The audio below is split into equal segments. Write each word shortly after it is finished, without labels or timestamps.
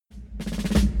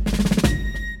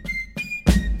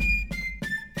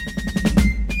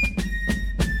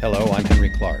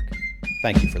Clark.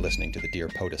 Thank you for listening to the Dear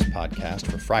POTUS podcast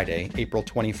for Friday, April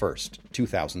 21st,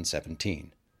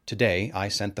 2017. Today, I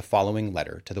sent the following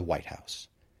letter to the White House.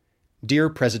 Dear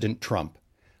President Trump,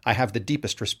 I have the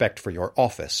deepest respect for your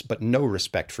office, but no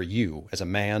respect for you as a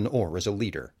man or as a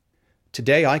leader.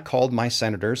 Today I called my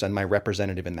senators and my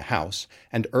representative in the House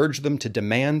and urged them to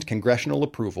demand congressional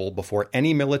approval before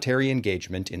any military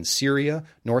engagement in Syria,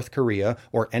 North Korea,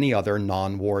 or any other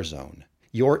non-war zone.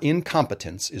 Your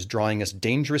incompetence is drawing us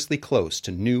dangerously close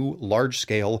to new,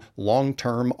 large-scale,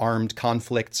 long-term armed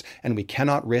conflicts, and we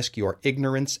cannot risk your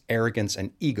ignorance, arrogance,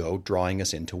 and ego drawing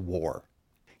us into war.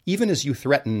 Even as you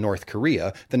threaten North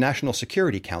Korea, the National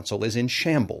Security Council is in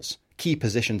shambles. Key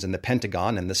positions in the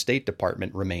Pentagon and the State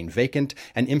Department remain vacant,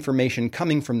 and information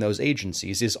coming from those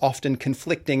agencies is often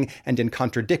conflicting and in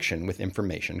contradiction with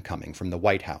information coming from the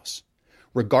White House.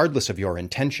 Regardless of your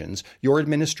intentions, your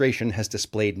administration has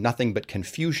displayed nothing but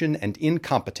confusion and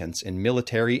incompetence in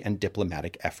military and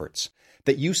diplomatic efforts.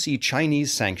 That you see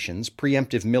Chinese sanctions,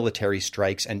 preemptive military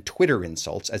strikes, and Twitter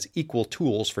insults as equal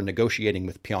tools for negotiating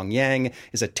with Pyongyang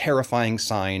is a terrifying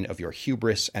sign of your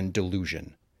hubris and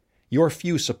delusion. Your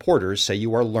few supporters say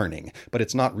you are learning, but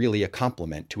it's not really a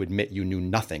compliment to admit you knew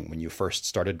nothing when you first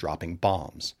started dropping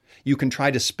bombs. You can try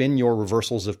to spin your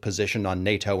reversals of position on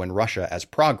NATO and Russia as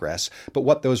progress, but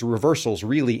what those reversals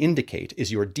really indicate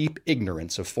is your deep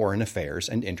ignorance of foreign affairs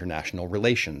and international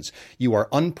relations. You are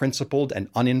unprincipled and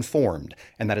uninformed,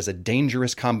 and that is a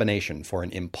dangerous combination for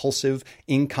an impulsive,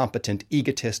 incompetent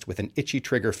egotist with an itchy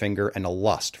trigger finger and a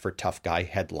lust for tough guy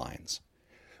headlines.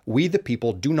 We the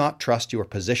people do not trust your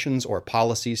positions or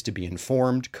policies to be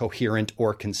informed, coherent,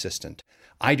 or consistent.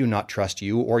 I do not trust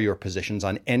you or your positions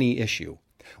on any issue.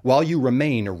 While you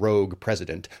remain a rogue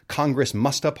president, Congress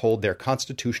must uphold their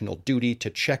constitutional duty to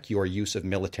check your use of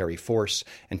military force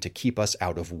and to keep us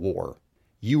out of war.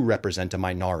 You represent a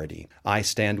minority. I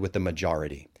stand with the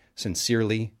majority.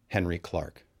 Sincerely, Henry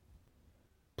Clark.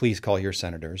 Please call your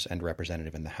senators and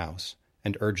representative in the House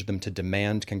and urge them to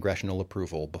demand congressional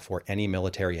approval before any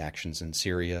military actions in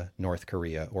Syria, North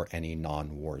Korea, or any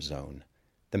non-war zone.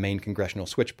 The main congressional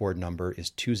switchboard number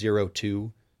is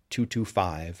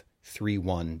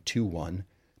 202-225-3121.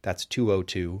 That's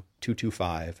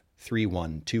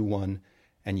 202-225-3121,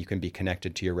 and you can be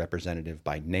connected to your representative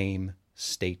by name,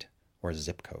 state, or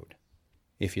zip code.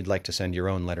 If you'd like to send your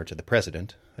own letter to the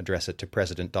President, address it to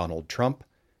President Donald Trump,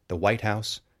 the White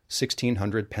House,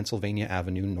 1600 Pennsylvania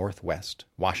Avenue Northwest,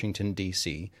 Washington,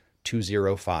 D.C.,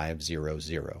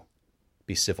 20500.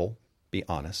 Be civil, be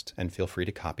honest, and feel free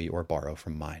to copy or borrow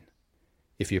from mine.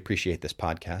 If you appreciate this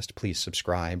podcast, please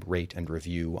subscribe, rate, and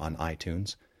review on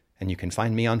iTunes, and you can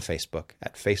find me on Facebook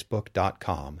at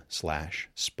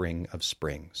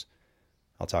facebook.com/springofsprings.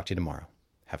 I'll talk to you tomorrow.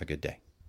 Have a good day.